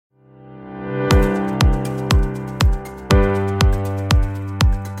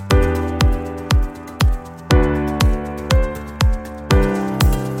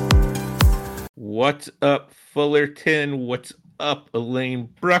What's up, Fullerton? What's up, Elaine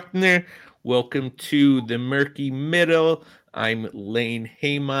Bruckner? Welcome to the Murky Middle. I'm Lane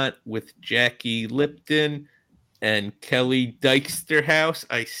Haymont with Jackie Lipton and Kelly Dyksterhouse.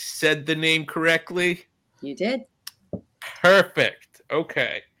 I said the name correctly? You did. Perfect.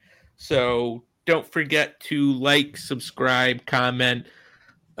 Okay. So don't forget to like, subscribe, comment,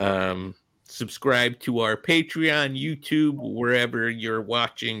 subscribe to our Patreon, YouTube, wherever you're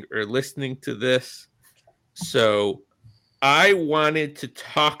watching or listening to this. So I wanted to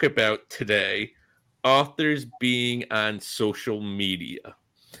talk about today authors being on social media.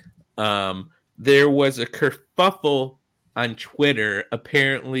 There was a kerfuffle on Twitter,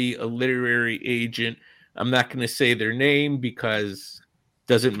 apparently a literary agent. I'm not going to say their name because it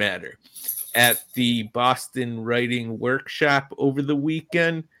doesn't matter. At the Boston Writing Workshop over the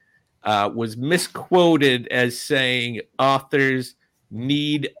weekend, was misquoted as saying authors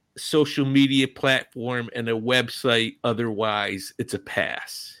need social media platform and a website, otherwise it's a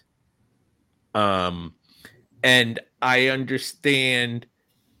pass. And I understand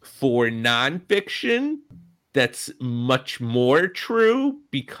for nonfiction that's much more true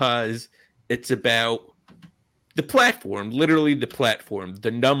because it's about the platform, literally the platform,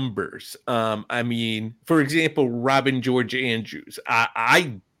 the numbers. I mean, for example, Robin George Andrews.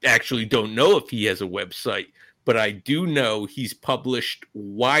 I actually don't know if he has a website, but I do know he's published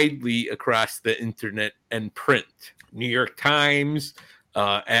widely across the internet and print. New York Times,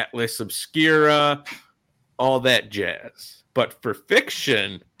 Atlas Obscura, all that jazz. But for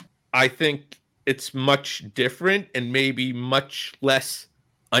fiction, I think it's much different and maybe much less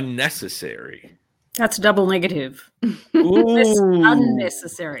unnecessary. That's double negative. Ooh.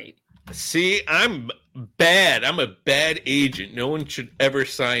 Unnecessary. See, I'm bad. I'm a bad agent. No one should ever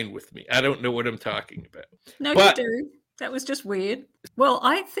sign with me. I don't know what I'm talking about. No, you do. That was just weird. Well,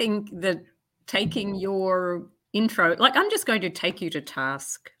 I think that taking your intro, like I'm just going to take you to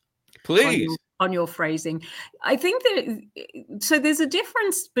task. Please. On your phrasing. I think that, so there's a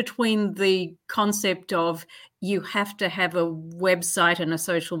difference between the concept of you have to have a website and a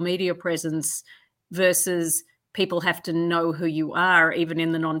social media presence versus people have to know who you are, even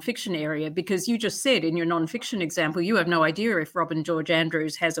in the nonfiction area, because you just said in your nonfiction example, you have no idea if Robin George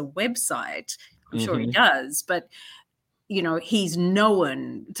Andrews has a website. I'm sure he does, but you know, he's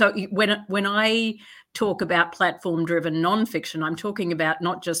known. So when I talk about platform-driven nonfiction, I'm talking about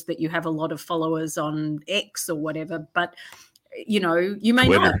not just that you have a lot of followers on X or whatever, but you know, you may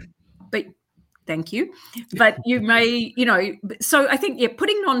Twitter. not. But thank you. But you may, you know. So I think,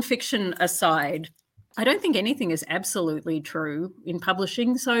 putting nonfiction aside, I don't think anything is absolutely true in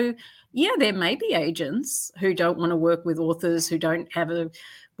publishing. So, there may be agents who don't want to work with authors who don't have a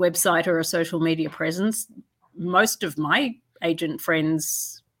website or a social media presence. Most of my agent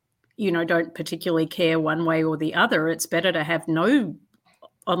friends, don't particularly care one way or the other. It's better to have no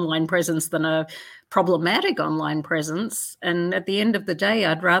online presence than a problematic online presence. And at the end of the day,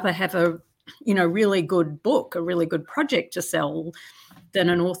 I'd rather have a, really good book, a really good project to sell than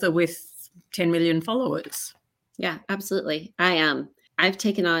an author with 10 million followers. Yeah, absolutely. I've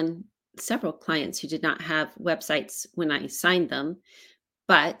taken on several clients who did not have websites when I signed them,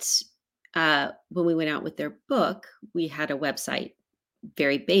 but when we went out with their book, we had a website,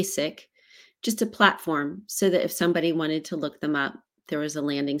 very basic, just a platform so that if somebody wanted to look them up, there was a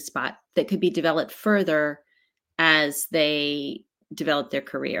landing spot that could be developed further as they develop their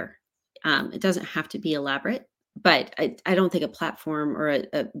career. It doesn't have to be elaborate, but I don't think a platform or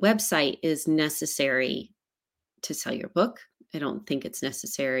a website is necessary to sell your book. I don't think it's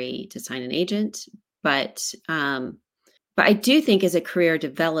necessary to sign an agent, but I do think as a career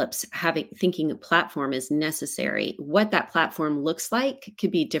develops, thinking a platform is necessary. What that platform looks like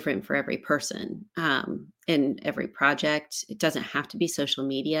could be different for every person and every project. It doesn't have to be social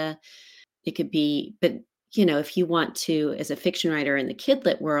media. It could be, but if you want to, as a fiction writer in the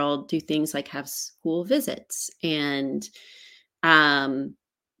kidlit world, do things like have school visits and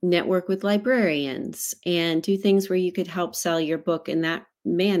network with librarians and do things where you could help sell your book in that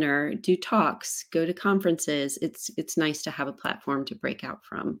manner, do talks, go to conferences. It's nice to have a platform to break out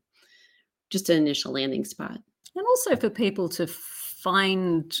from, just an initial landing spot. And also for people to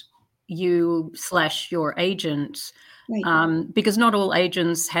find you / your agent, right. Because not all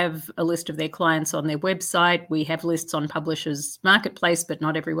agents have a list of their clients on their website. We have lists on Publishers Marketplace, but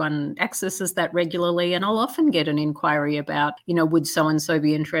not everyone accesses that regularly. And I'll often get an inquiry about, would so-and-so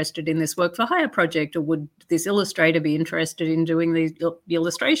be interested in this work for hire project, or would this illustrator be interested in doing these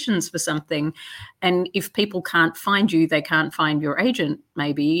illustrations for something? And if people can't find you, they can't find your agent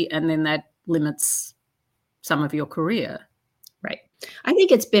maybe, and then that limits some of your career. Right. I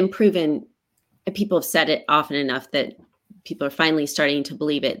think it's been proven people have said it often enough that people are finally starting to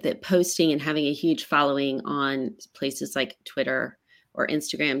believe it, that posting and having a huge following on places like Twitter or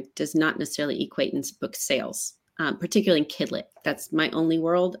Instagram does not necessarily equate in book sales, particularly in Kidlit. That's my only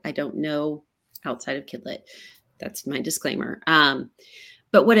world. I don't know outside of Kidlit. That's my disclaimer.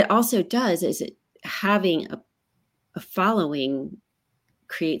 But what it also does is having a following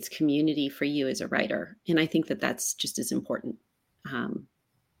creates community for you as a writer. And I think that that's just as important. Being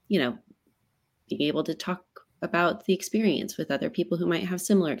able to talk about the experience with other people who might have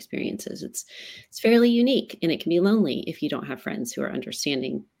similar experiences. It's fairly unique, and it can be lonely if you don't have friends who are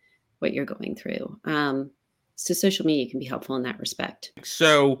understanding what you're going through. So social media can be helpful in that respect.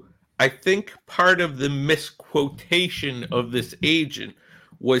 So I think part of the misquotation of this agent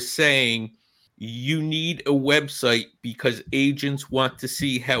was saying you need a website because agents want to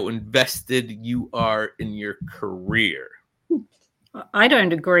see how invested you are in your career. I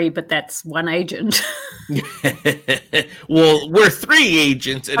don't agree, but that's one agent. Well, we're three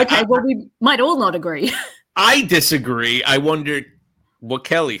agents. And okay, well, we might all not agree. I disagree. I wondered what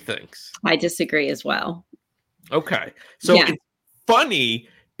Kelly thinks. I disagree as well. Okay. So It's funny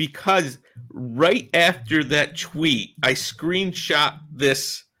because right after that tweet, I screenshot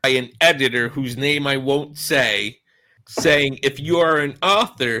this by an editor whose name I won't say, saying, if you are an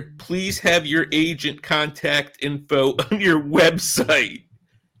author, please have your agent contact info on your website.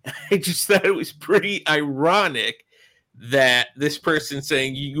 I just thought it was pretty ironic that this person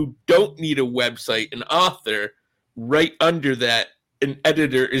saying you don't need a website, an author, right under that, an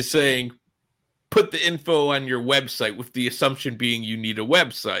editor is saying, put the info on your website, with the assumption being you need a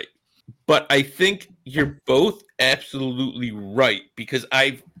website. But I think you're both absolutely right, because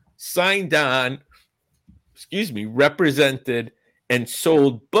I've signed on, represented and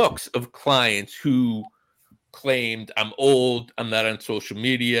sold books of clients who claimed I'm old, I'm not on social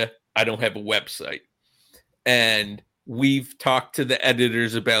media, I don't have a website. And we've talked to the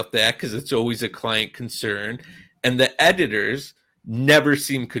editors about that because it's always a client concern. And the editors never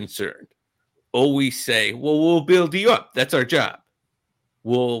seem concerned. Always say, well, we'll build you up. That's our job.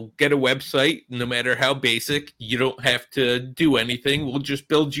 We'll get a website, no matter how basic. You don't have to do anything. We'll just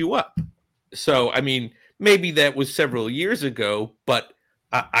build you up. So, I mean, maybe that was several years ago, but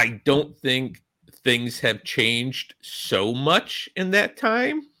I don't think things have changed so much in that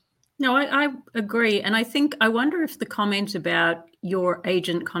time. No, I agree. And I wonder if the comment about your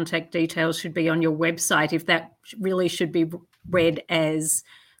agent contact details should be on your website, if that really should be read as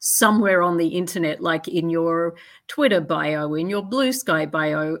somewhere on the internet, like in your Twitter bio, in your Blue Sky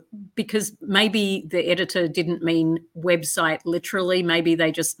bio, because maybe the editor didn't mean website literally. Maybe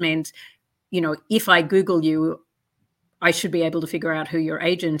they just meant, if I Google you, I should be able to figure out who your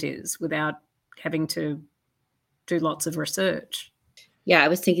agent is without having to do lots of research. Yeah, I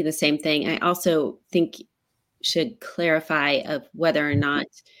was thinking the same thing. I also think should clarify of whether or not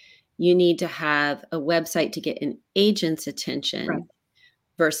you need to have a website to get an agent's attention, right,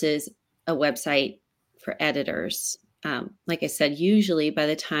 versus a website for editors. Like I said, usually by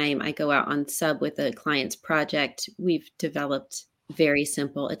the time I go out on sub with a client's project, we've developed very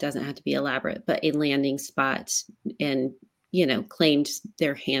simple, it doesn't have to be elaborate, but a landing spot, and, claimed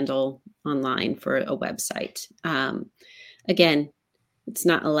their handle online for a website. Again, it's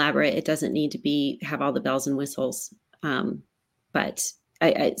not elaborate. It doesn't need to have all the bells and whistles. But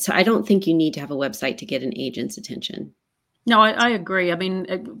I don't think you need to have a website to get an agent's attention. No, I agree. I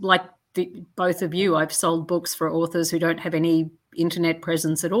mean, like both of you, I've sold books for authors who don't have any internet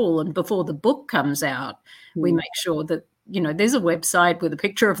presence at all. And before the book comes out, we make sure that, there's a website with a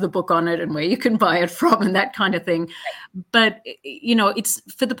picture of the book on it and where you can buy it from and that kind of thing. But, it's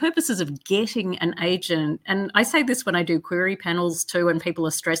for the purposes of getting an agent. And I say this when I do query panels too, and people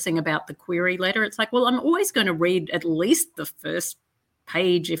are stressing about the query letter. It's like, well, I'm always going to read at least the first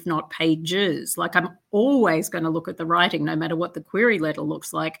page, if not pages. Like, I'm always going to look at the writing, no matter what the query letter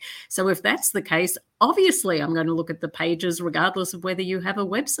looks like. So if that's the case, obviously I'm going to look at the pages regardless of whether you have a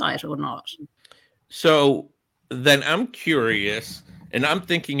website or not. So then I'm curious, and I'm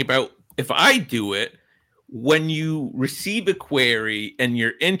thinking about, if I do it, when you receive a query and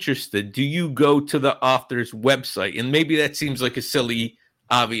you're interested, do you go to the author's website? And maybe that seems like a silly,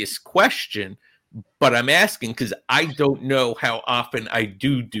 obvious question, but I'm asking because I don't know how often I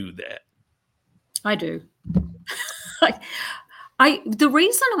do that. I do. The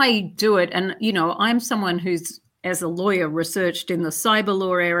reason I do it, and, I'm someone who's, as a lawyer, researched in the cyber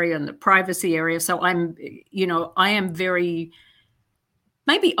law area and the privacy area. So I am very,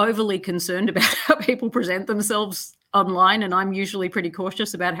 maybe overly concerned about how people present themselves online, and I'm usually pretty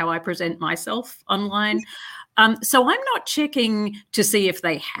cautious about how I present myself online. So I'm not checking to see if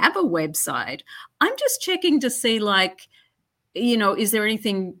they have a website. I'm just checking to see, like, is there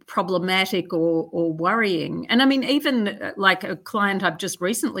anything problematic or worrying? And I mean, even like a client I've just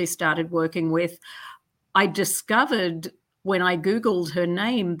recently started working with, I discovered when I Googled her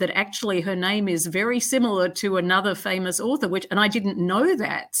name that actually her name is very similar to another famous author, and I didn't know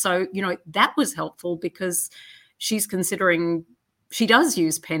that. So, that was helpful because she's considering, she does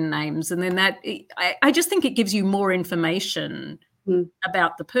use pen names. And then I just think it gives you more information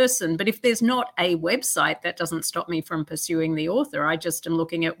about the person. But if there's not a website, that doesn't stop me from pursuing the author. I just am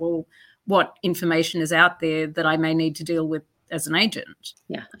looking at, well, what information is out there that I may need to deal with as an agent.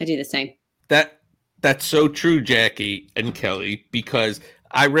 Yeah, I do the same. That's so true, Jackie and Kelly, because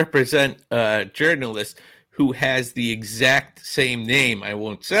I represent a journalist who has the exact same name, I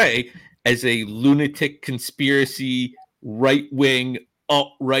won't say, as a lunatic conspiracy, right-wing,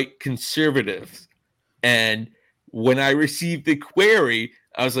 alt-right conservative. And when I received the query,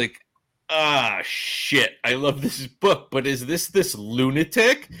 I was like, shit, I love this book, but is this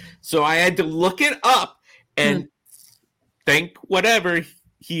lunatic? So I had to look it up, and thank whatever,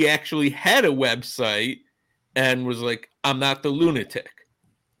 he actually had a website and was like, I'm not the lunatic.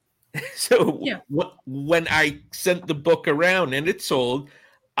 So when I sent the book around and it sold,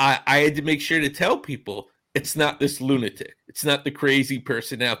 I had to make sure to tell people, it's not this lunatic. It's not the crazy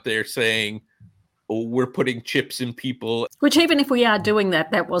person out there saying, oh, we're putting chips in people. Which, even if we are doing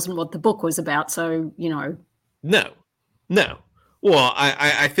that, that wasn't what the book was about. So, No. Well,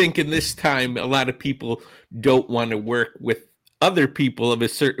 I think in this time, a lot of people don't want to work with other people of a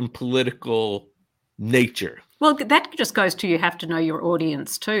certain political nature. Well, that just goes to, you have to know your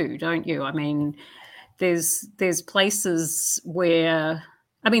audience too, don't you? I mean, there's places where,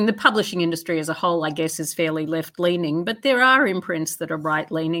 I mean, the publishing industry as a whole, I guess, is fairly left-leaning, but there are imprints that are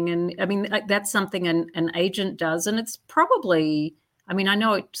right-leaning. And I mean, that's something an agent does. And it's probably, I mean, I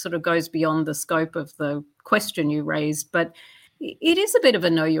know it sort of goes beyond the scope of the question you raised, but it is a bit of a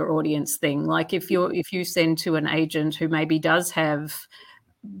know your audience thing. Like if you send to an agent who maybe does have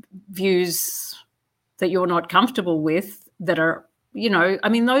views that you're not comfortable with, that are, I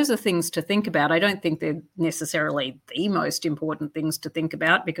mean, those are things to think about. I don't think they're necessarily the most important things to think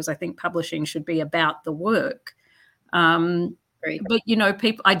about, because I think publishing should be about the work. But,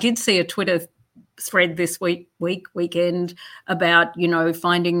 people, I did see a Twitter thread this weekend about,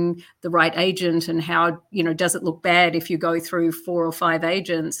 finding the right agent and how, does it look bad if you go through 4 or 5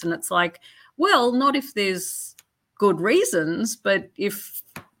 agents? And it's like, well, not if there's good reasons, but if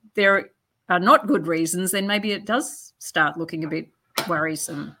there are not good reasons, then maybe it does start looking a bit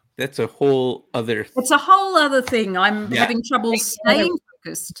worrisome. That's a whole other... It's a whole other thing. I'm having trouble staying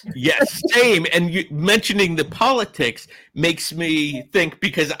focused. Yes, same. And you mentioning the politics makes me think,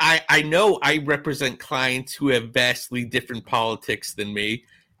 because I know I represent clients who have vastly different politics than me,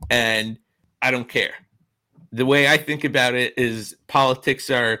 and I don't care. The way I think about it is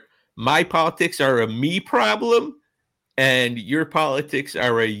my politics are a me problem, and your politics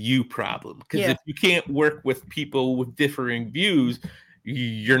are a you problem. Because if you can't work with people with differing views,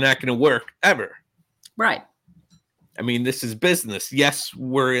 you're not going to work ever. Right. I mean, this is business. Yes,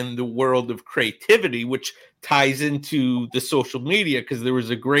 we're in the world of creativity, which ties into the social media, because there was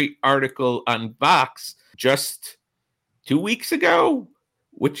a great article on Vox just 2 weeks ago,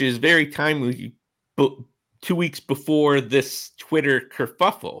 which is very timely, but 2 weeks before this Twitter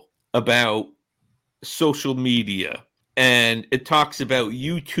kerfuffle about social media. And it talks about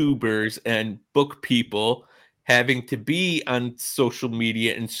YouTubers and book people having to be on social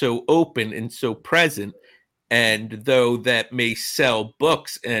media and so open and so present. And though that may sell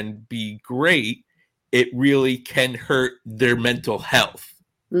books and be great, it really can hurt their mental health.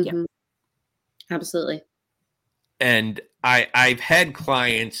 Mm-hmm. Yeah. Absolutely. And I've had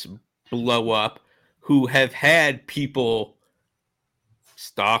clients blow up who have had people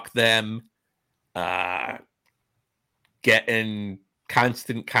stalk them, get in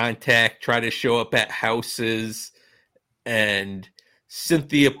constant contact, try to show up at houses. And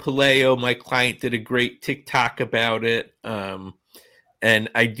Cynthia Paleo, my client, did a great TikTok about it. And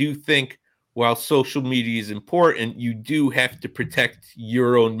I do think while social media is important, you do have to protect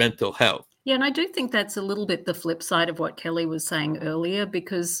your own mental health. Yeah, and I do think that's a little bit the flip side of what Kelly was saying earlier,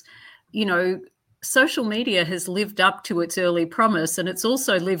 because, social media has lived up to its early promise, and it's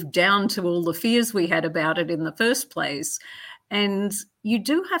also lived down to all the fears we had about it in the first place. And you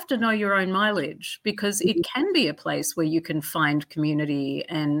do have to know your own mileage, because it can be a place where you can find community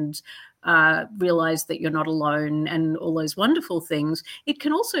and realize that you're not alone and all those wonderful things. It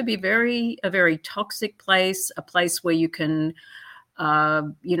can also be a very toxic place, a place where you can,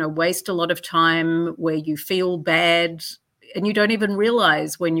 waste a lot of time, where you feel bad and you don't even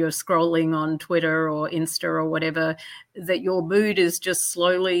realize when you're scrolling on Twitter or Insta or whatever that your mood is just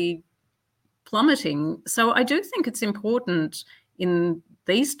slowly plummeting. So I do think it's important in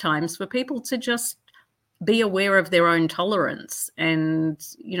these times for people to just be aware of their own tolerance and,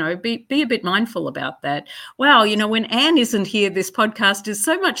 be a bit mindful about that. Wow, when Anne isn't here, this podcast is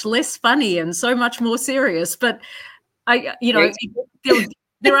so much less funny and so much more serious. But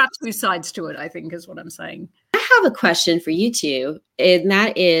there are two sides to it, I think, is what I'm saying. I have a question for you two, and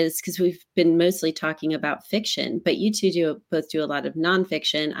that is because we've been mostly talking about fiction, but you two both do a lot of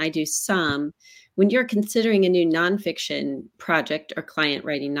nonfiction. I do some. When you're considering a new nonfiction project or client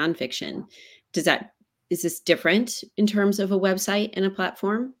writing nonfiction, is this different in terms of a website and a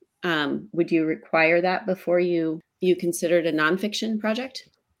platform? Would you require that before you considered a nonfiction project?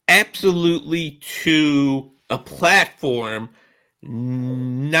 Absolutely, to a platform,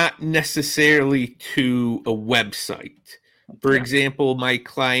 not necessarily to a website. For example, my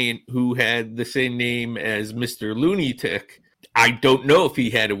client who had the same name as Mr. Lunatic, I don't know if he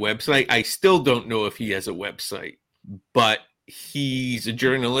had a website. I still don't know if he has a website, but he's a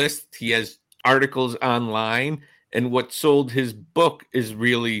journalist. He has articles online, and what sold his book is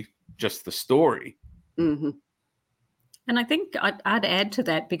really just the story. Mm-hmm. And I think I'd add to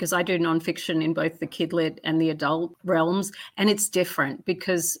that, because I do nonfiction in both the kidlit and the adult realms, and it's different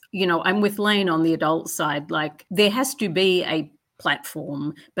because, I'm with Lane on the adult side. Like, there has to be a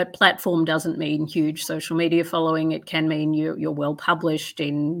platform, but platform doesn't mean huge social media following. It can mean you're well published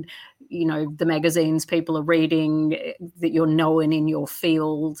in, the magazines people are reading, that you're known in your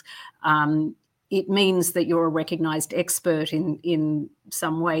field. It means that you're a recognized expert in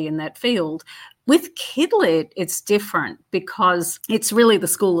some way in that field. With Kidlit, it's different because it's really the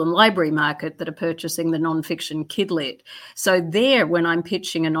school and library market that are purchasing the nonfiction Kidlit. So there, when I'm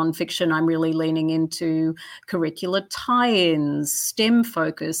pitching a nonfiction, I'm really leaning into curricular tie-ins, STEM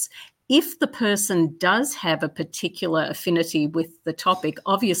focus. If the person does have a particular affinity with the topic,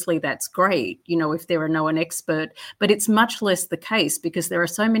 obviously that's great, if they're a known expert, but it's much less the case because there are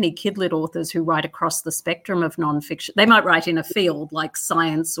so many Kidlit authors who write across the spectrum of nonfiction. They might write in a field like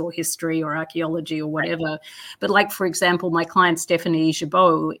science or history or archaeology or whatever. But like, for example, my client Stephanie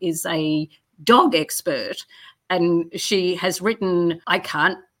Gibault is a dog expert, and she has written, I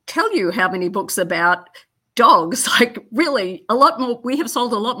can't tell you how many books about dogs, like really a lot more. We have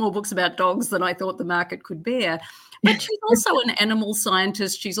sold a lot more books about dogs than I thought the market could bear. But she's also an animal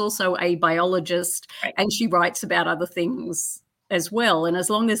scientist. She's also a biologist, and she writes about other things as well. And as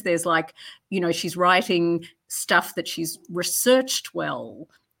long as there's she's writing stuff that she's researched well,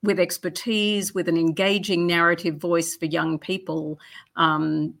 with expertise, with an engaging narrative voice for young people.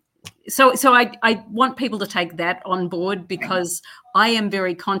 So I want people to take that on board, because I am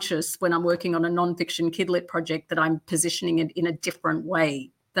very conscious when I'm working on a nonfiction Kidlit project that I'm positioning it in a different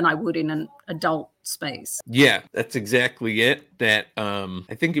way than I would in an adult space. Yeah, that's exactly it. That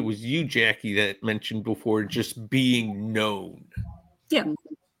I think it was you, Jackie, that mentioned before, just being known. Yeah.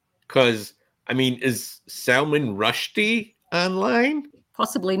 Because, is Salman Rushdie online?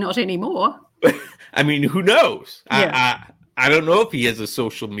 Possibly not anymore. Who knows? Yeah. I don't know if he has a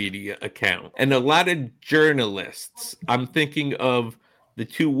social media account. And a lot of journalists, I'm thinking of the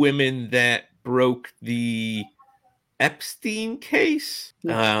two women that broke the Epstein case.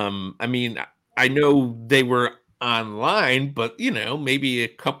 I know they were online, but, maybe a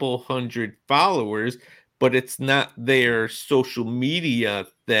couple hundred followers, but it's not their social media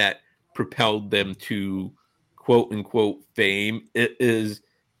that propelled them to quote unquote fame. It is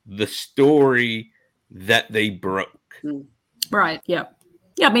the story that they broke. Right. Yeah.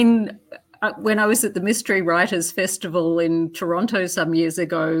 Yeah. When I was at the Mystery Writers Festival in Toronto some years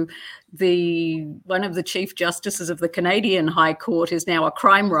ago, one of the Chief Justices of the Canadian High Court is now a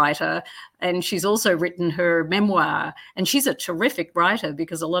crime writer, and she's also written her memoir. And she's a terrific writer,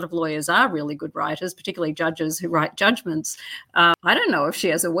 because a lot of lawyers are really good writers, particularly judges who write judgments. I don't know if she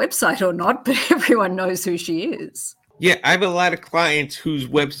has a website or not, but everyone knows who she is. Yeah, I have a lot of clients whose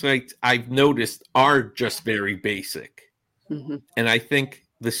websites I've noticed are just very basic. Mm-hmm. And I think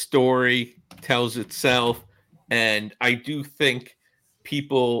the story tells itself. And I do think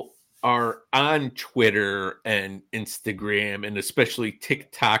people are on Twitter and Instagram, and especially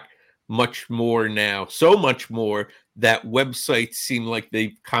TikTok, much more now, so much more, that websites seem like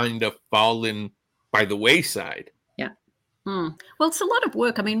they've kind of fallen by the wayside. Yeah. Well, it's a lot of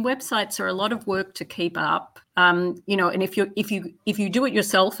work. I mean, websites are a lot of work to keep up. You know, and if you do it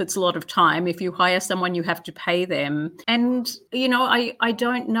yourself, it's a lot of time. If you hire someone, you have to pay them. And you know, I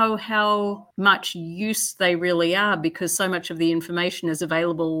don't know how much use they really are, because so much of the information is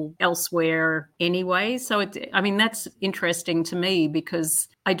available elsewhere anyway. So I mean, that's interesting to me, because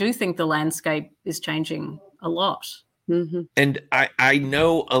I do think the landscape is changing a lot. Mm-hmm. And I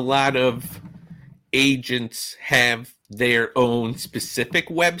know a lot of agents have their own specific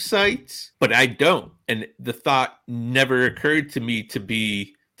websites, but I don't. And the thought never occurred to me to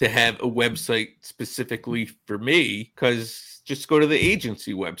have a website specifically for me, because just go to the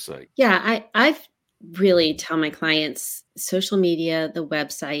agency website. Yeah, I've really tell my clients, social media, the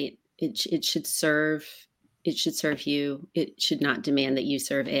website, it should serve you. It should not demand that you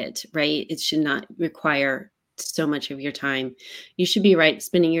serve it, right? It should not require so much of your time. You should be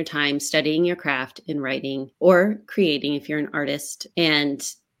spending your time studying your craft in writing or creating if you're an artist. And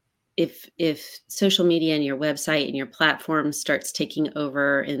if social media and your website and your platform starts taking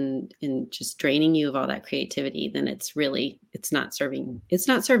over and just draining you of all that creativity, then it's not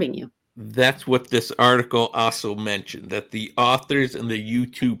serving you. That's what this article also mentioned, that the authors and the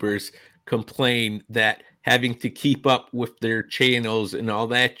YouTubers complain that having to keep up with their channels and all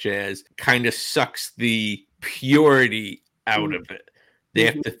that jazz kind of sucks the purity out of it. They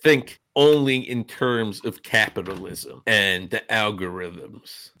have to think only in terms of capitalism and the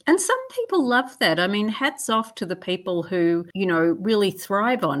algorithms. And some people love that. I mean, hats off to the people who, you know, really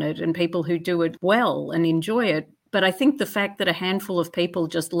thrive on it, and people who do it well and enjoy it. But I think the fact that a handful of people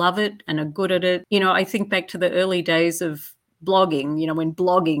just love it and are good at it, you know, I think back to the early days of blogging, you know, when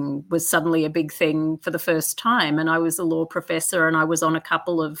blogging was suddenly a big thing for the first time. And I was a law professor, and I was on a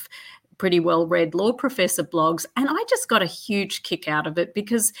couple of pretty well-read law professor blogs, and I just got a huge kick out of it,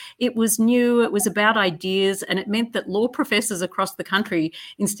 because it was new, it was about ideas, and it meant that law professors across the country,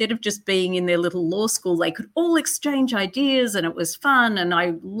 instead of just being in their little law school, they could all exchange ideas, and it was fun, and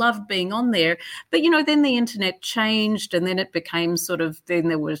I loved being on there. But, you know, then the internet changed, and then it became then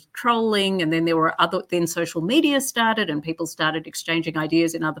there was trolling, and then then social media started, and people started exchanging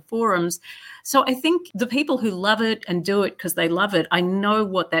ideas in other forums. So I think the people who love it and do it because they love it, I know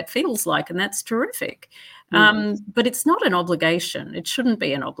what that feels like, and that's terrific. But it's not an obligation. It shouldn't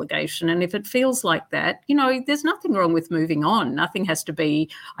be an obligation. And if it feels like that, you know, there's nothing wrong with moving on. Nothing has to be,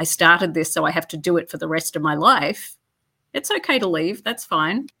 I started this, so I have to do it for the rest of my life. It's okay to leave. That's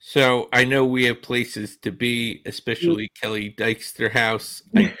fine. So I know we have places to be, especially Kelly Dykstra House.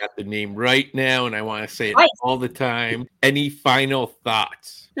 I got the name right now, and I want to say it all the time. Any final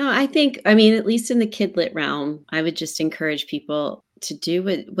thoughts? No, I mean, at least in the kidlit realm, I would just encourage people to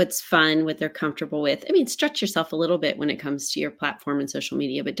do what's fun, what they're comfortable with. I mean, stretch yourself a little bit when it comes to your platform and social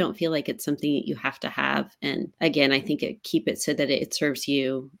media, but don't feel like it's something that you have to have. And again, I think keep it so that it serves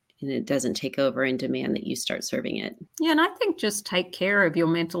you and it doesn't take over and demand that you start serving it. Yeah, and I think just take care of your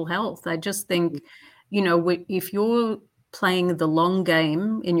mental health. I just think, you know, if you're playing the long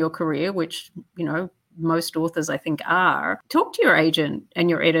game in your career, which, you know, most authors I think are, talk to your agent and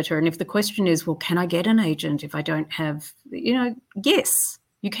your editor. And if the question is, well, can I get an agent if I don't have, you know, yes,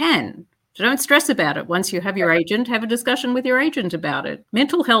 you can. So don't stress about it. Once you have your agent, have a discussion with your agent about it.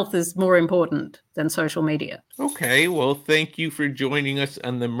 Mental health is more important than social media. Okay, well, thank you for joining us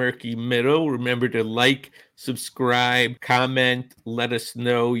on the Murky Middle. Remember to like, subscribe, comment, let us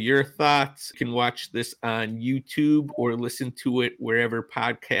know your thoughts. You can watch this on YouTube or listen to it wherever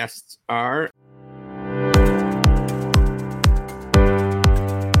podcasts are.